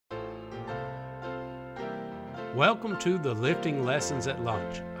Welcome to the Lifting Lessons at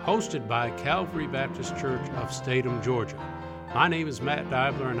Lunch, hosted by Calvary Baptist Church of Statham, Georgia. My name is Matt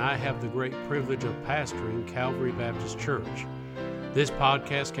Dibler, and I have the great privilege of pastoring Calvary Baptist Church. This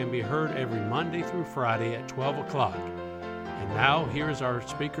podcast can be heard every Monday through Friday at 12 o'clock. And now, here is our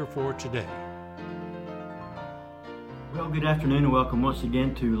speaker for today. Well, good afternoon and welcome once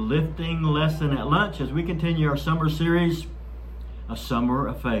again to Lifting Lesson at Lunch as we continue our summer series, A Summer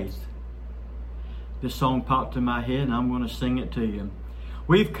of Faith. This song popped in my head and I'm going to sing it to you.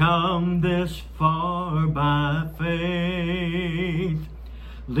 We've come this far by faith,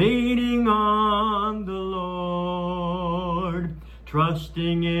 leaning on the Lord,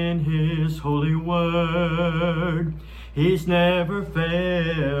 trusting in His holy word. He's never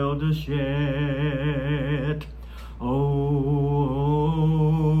failed us yet. Oh,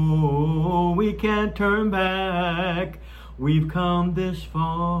 we can't turn back. We've come this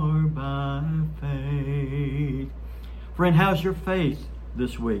far by faith. Friend, how's your faith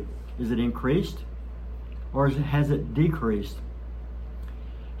this week? Is it increased or has it decreased?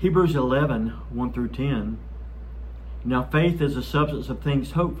 Hebrews 11, 1 through 10. Now faith is the substance of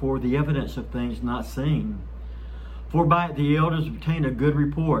things hoped for, the evidence of things not seen. For by it the elders obtained a good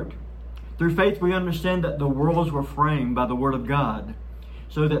report. Through faith we understand that the worlds were framed by the word of God,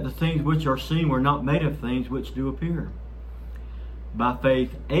 so that the things which are seen were not made of things which do appear. By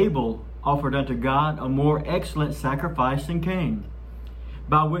faith Abel offered unto God a more excellent sacrifice than Cain,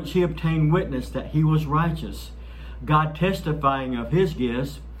 by which he obtained witness that he was righteous, God testifying of his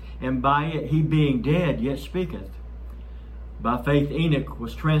gifts, and by it he being dead yet speaketh. By faith Enoch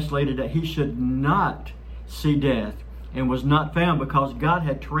was translated that he should not see death, and was not found, because God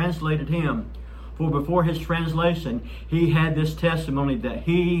had translated him. For before his translation he had this testimony that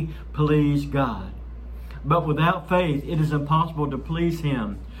he pleased God. But without faith it is impossible to please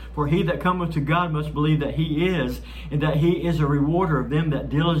Him. For he that cometh to God must believe that He is, and that He is a rewarder of them that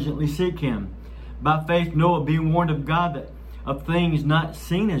diligently seek Him. By faith Noah, being warned of God that of things not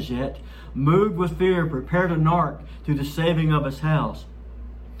seen as yet, moved with fear, prepared an ark to the saving of his house,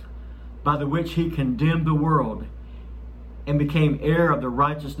 by the which he condemned the world, and became heir of the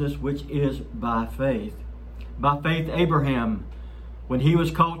righteousness which is by faith. By faith Abraham, when he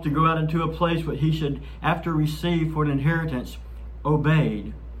was called to go out into a place what he should after receive for an inheritance,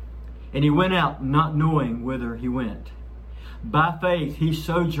 obeyed. And he went out not knowing whither he went. By faith he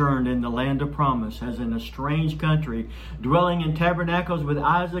sojourned in the land of promise, as in a strange country, dwelling in tabernacles with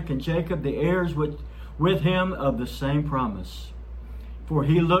Isaac and Jacob, the heirs with him of the same promise. For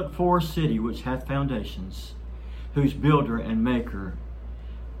he looked for a city which hath foundations, whose builder and maker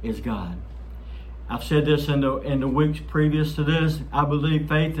is God. I've said this in the weeks previous to this. I believe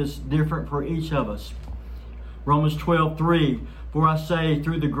faith is different for each of us. Romans 12:3, for I say,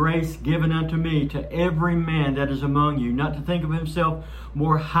 through the grace given unto me, to every man that is among you, not to think of himself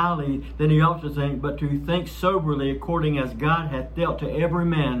more highly than he ought to think, but to think soberly, according as God hath dealt to every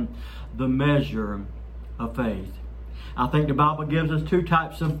man the measure of faith. I think the Bible gives us two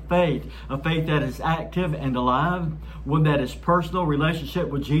types of faith. A faith that is active and alive, one that is personal, relationship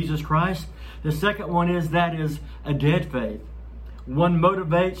with Jesus Christ. The second one is a dead faith. One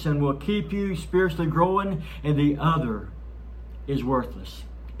motivates and will keep you spiritually growing, and the other is worthless.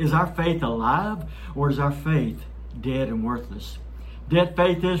 Is our faith alive, or is our faith dead and worthless? Dead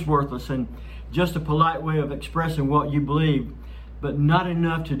faith is worthless and just a polite way of expressing what you believe, but not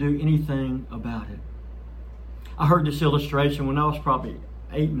enough to do anything about it. I heard this illustration when I was probably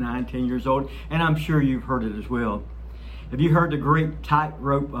 8, 9, 10 years old, and I'm sure you've heard it as well. Have you heard the great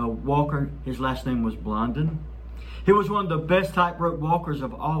tightrope walker? His last name was Blondin. He was one of the best tightrope walkers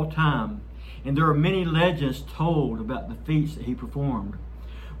of all time, and there are many legends told about the feats that he performed.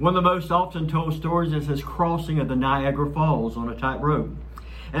 One of the most often told stories is his crossing of the Niagara Falls on a tightrope.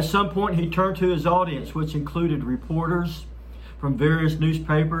 At some point he turned to his audience, which included reporters from various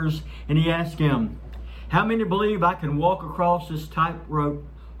newspapers, and he asked them, how many believe I can walk across this tightrope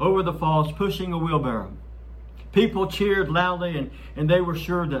over the falls pushing a wheelbarrow? People cheered loudly, and they were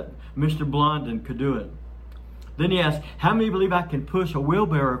sure that Mr. Blondin could do it. Then he asked, how many believe I can push a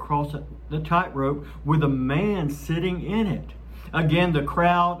wheelbarrow across the tightrope with a man sitting in it? Again, the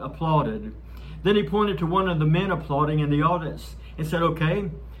crowd applauded. Then he pointed to one of the men applauding in the audience and said,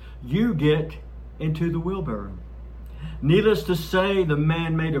 okay, you get into the wheelbarrow. Needless to say, the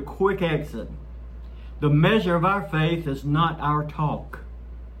man made a quick exit. The measure of our faith is not our talk.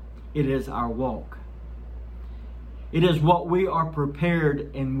 It is our walk. It is what we are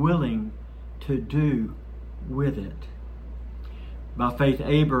prepared and willing to do with it. By faith,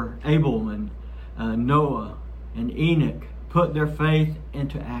 Abel and Noah and Enoch put their faith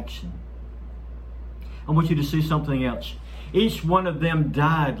into action. I want you to see something else. Each one of them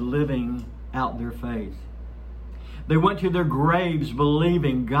died living out their faith. They went to their graves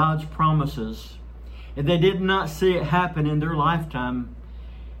believing God's promises, and they did not see it happen in their lifetime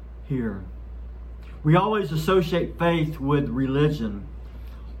here. We always associate faith with religion.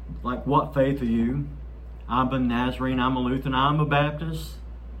 Like, what faith are you? I'm a Nazarene, I'm a Lutheran, I'm a Baptist.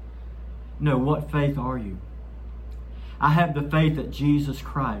 No, what faith are you? I have the faith that Jesus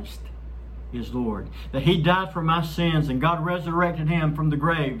Christ is Lord. That He died for my sins and God resurrected Him from the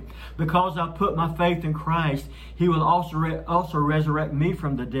grave. Because I put my faith in Christ, He will also resurrect me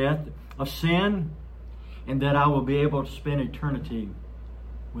from the death of sin, and that I will be able to spend eternity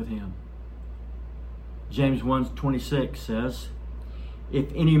with Him. James 1:26 says, if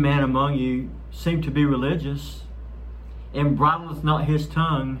any man among you seem to be religious, and bridleth not his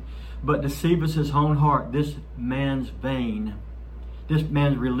tongue, but deceiveth his own heart, this man's vain. This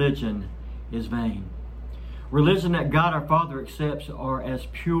man's religion is vain. Religion that God our Father accepts are as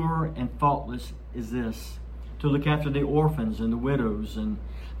pure and faultless as this: to look after the orphans and the widows and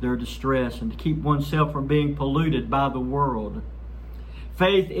their distress, and to keep oneself from being polluted by the world.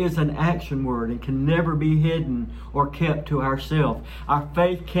 Faith is an action word and can never be hidden or kept to ourselves. Our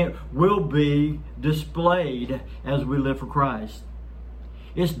faith will be displayed as we live for Christ.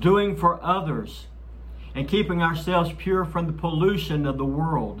 It's doing for others and keeping ourselves pure from the pollution of the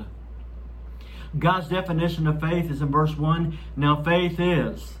world. God's definition of faith is in verse 1. Now faith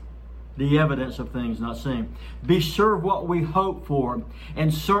is the evidence of things not seen. Be sure of what we hope for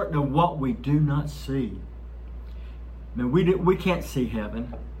and certain of what we do not see. Man, we can't see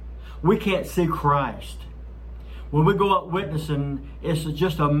heaven. We can't see Christ. When we go out witnessing, it's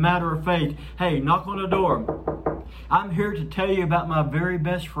just a matter of faith. Hey, knock on the door. I'm here to tell you about my very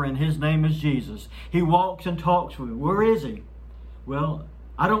best friend. His name is Jesus. He walks and talks with me. Where is He? Well,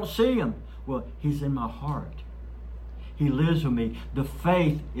 I don't see Him. Well, He's in my heart. He lives with me. The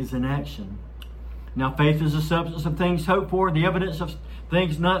faith is in action. Now, faith is the substance of things hoped for, the evidence of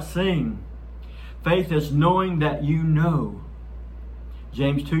things not seen. Faith is knowing that you know.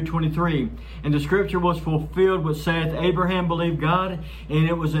 James 2:23. And the scripture was fulfilled which saith, Abraham believed God, and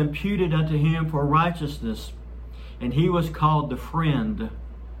it was imputed unto him for righteousness. And he was called the friend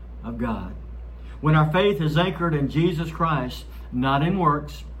of God. When our faith is anchored in Jesus Christ, not in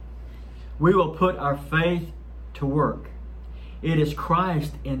works, we will put our faith to work. It is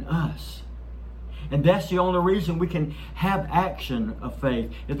Christ in us. And that's the only reason we can have action of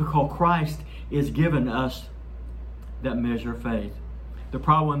faith, is because Christ is given us that measure of faith. The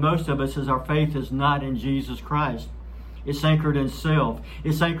problem with most of us is our faith is not in Jesus Christ. It's anchored in self.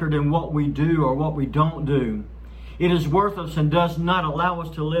 It's anchored in what we do or what we don't do. It is worthless and does not allow us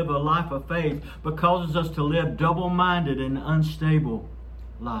to live a life of faith, but causes us to live double-minded and unstable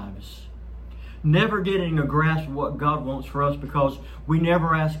lives. Never getting a grasp of what God wants for us because we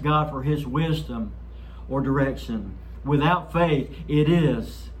never ask God for His wisdom or direction. Without faith, it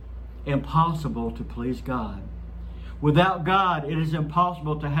is impossible to please God. Without God, it is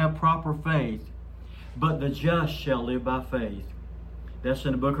impossible to have proper faith. But the just shall live by faith. That's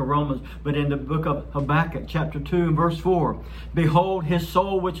in the book of Romans. But in the book of Habakkuk, chapter 2 and verse 4, behold, his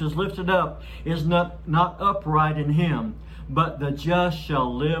soul which is lifted up is not upright in him, but the just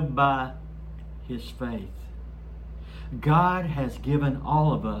shall live by his faith. God has given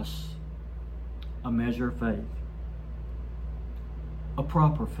all of us a measure of faith, a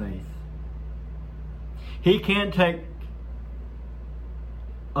proper faith. He can't take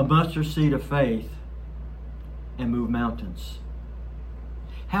a mustard seed of faith and move mountains.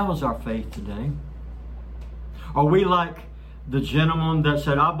 How is our faith today? Are we like the gentleman that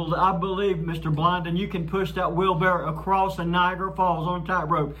said, I believe, Mr. Blondin, you can push that wheelbarrow across the Niagara Falls on a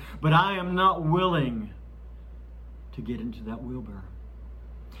tightrope, but I am not willing to get into that wheelbarrow.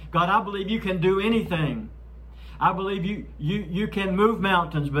 God, I believe you can do anything. I believe you can move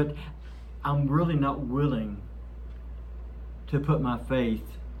mountains, but I'm really not willing to put my faith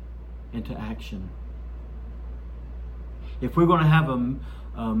into action. If we're going to have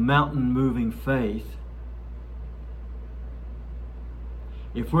a mountain-moving faith,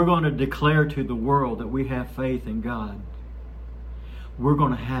 if we're going to declare to the world that we have faith in God, we're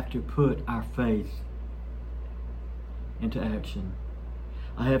going to have to put our faith into action.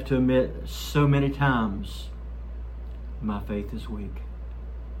 I have to admit, so many times my faith is weak.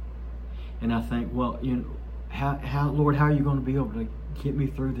 And I think, well, Lord, how are you going to be able to get me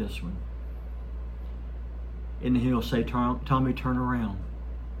through this one? And He'll say, Tommy, turn around.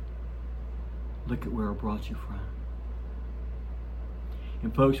 Look at where I brought you from.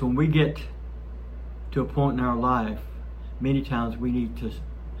 And folks, when we get to a point in our life, many times we need to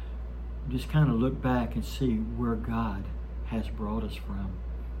just kind of look back and see where God has brought us from.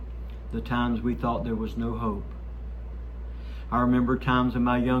 The times we thought there was no hope. I remember times in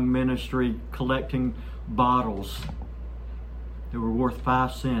my young ministry collecting bottles that were worth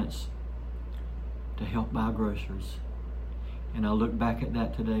 5 cents to help buy groceries. And I look back at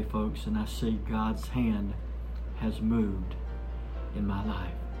that today, folks, and I see God's hand has moved in my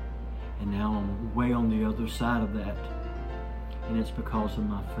life. And now I'm way on the other side of that. And it's because of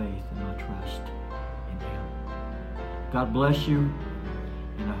my faith and my trust in Him. God bless you,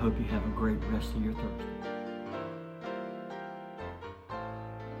 and I hope you have a great rest of your Thursday.